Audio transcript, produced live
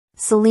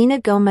Selena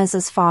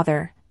Gomez's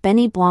father,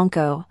 Benny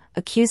Blanco,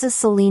 accuses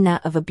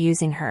Selena of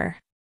abusing her.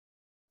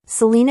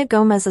 Selena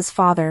Gomez's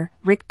father,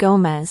 Rick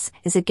Gomez,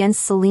 is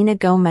against Selena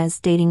Gomez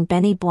dating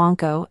Benny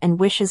Blanco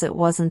and wishes it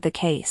wasn't the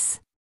case.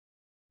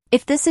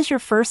 If this is your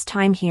first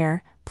time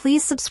here,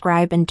 please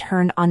subscribe and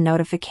turn on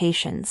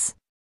notifications.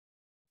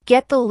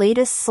 Get the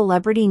latest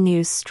celebrity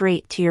news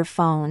straight to your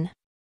phone.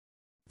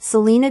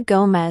 Selena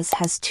Gomez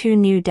has two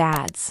new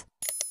dads.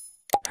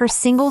 Her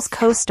singles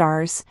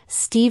co-stars,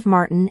 Steve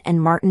Martin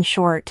and Martin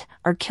Short,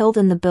 are killed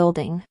in the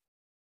building.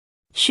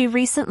 She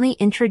recently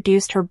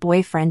introduced her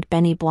boyfriend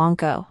Benny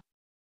Blanco.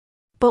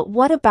 But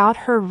what about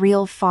her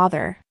real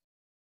father?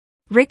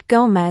 Rick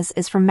Gomez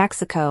is from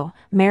Mexico,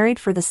 married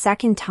for the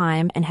second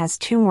time and has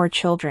two more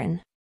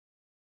children.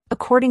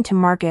 According to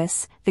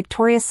Marcus,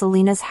 Victoria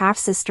Selena's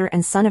half-sister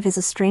and son of his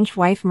estranged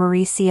wife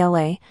Marie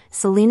Cla,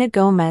 Selena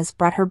Gomez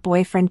brought her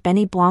boyfriend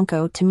Benny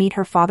Blanco to meet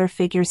her father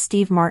figures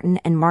Steve Martin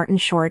and Martin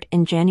Short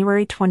in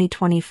January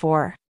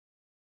 2024.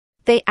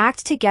 They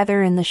act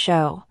together in the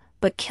show,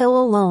 but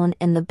kill alone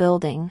in the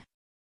building.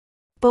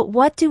 But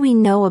what do we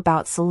know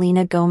about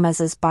Selena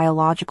Gomez's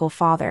biological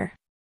father?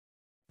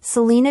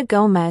 Selena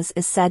Gomez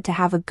is said to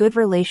have a good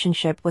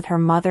relationship with her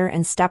mother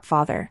and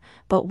stepfather,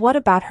 but what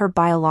about her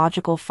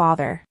biological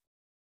father?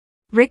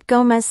 Rick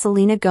Gomez.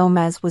 Selena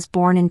Gomez was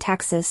born in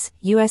Texas,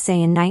 USA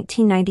in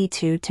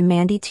 1992 to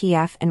Mandy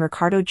T.F. and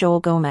Ricardo Joel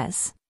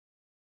Gomez.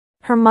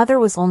 Her mother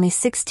was only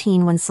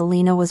 16 when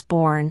Selena was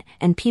born,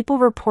 and people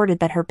reported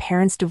that her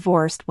parents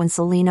divorced when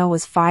Selena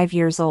was 5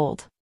 years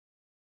old.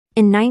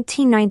 In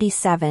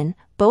 1997,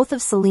 both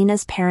of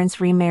Selena's parents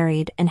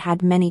remarried and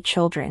had many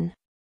children.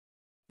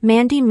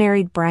 Mandy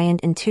married Brian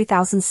in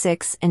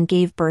 2006 and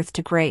gave birth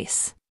to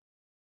Grace.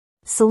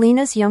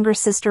 Selena's younger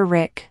sister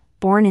Rick,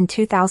 born in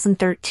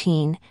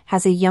 2013,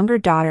 has a younger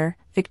daughter,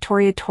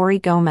 Victoria Tori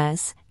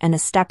Gomez, and a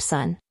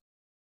stepson.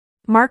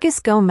 Marcus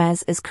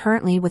Gomez is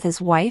currently with his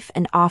wife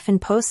and often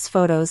posts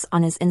photos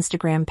on his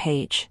Instagram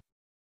page.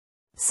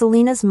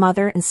 Selena's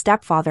mother and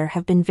stepfather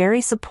have been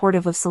very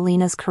supportive of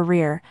Selena's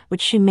career,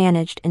 which she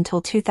managed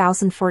until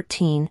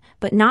 2014,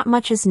 but not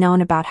much is known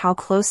about how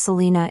close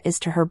Selena is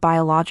to her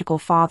biological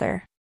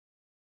father.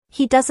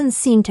 He doesn't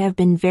seem to have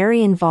been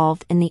very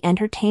involved in the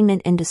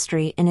entertainment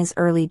industry in his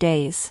early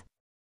days.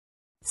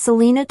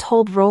 Selena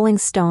told Rolling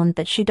Stone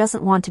that she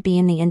doesn't want to be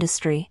in the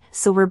industry,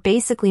 so we're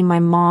basically my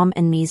mom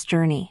and me's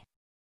journey.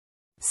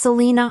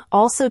 Selena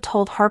also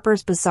told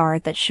Harper's Bazaar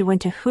that she went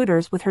to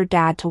Hooters with her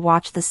dad to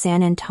watch the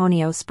San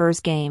Antonio Spurs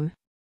game.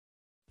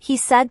 He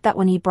said that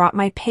when he brought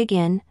my pig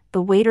in,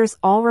 the waiters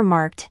all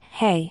remarked,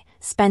 "Hey,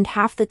 spend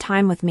half the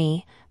time with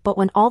me," but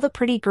when all the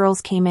pretty girls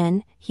came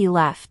in, he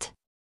left.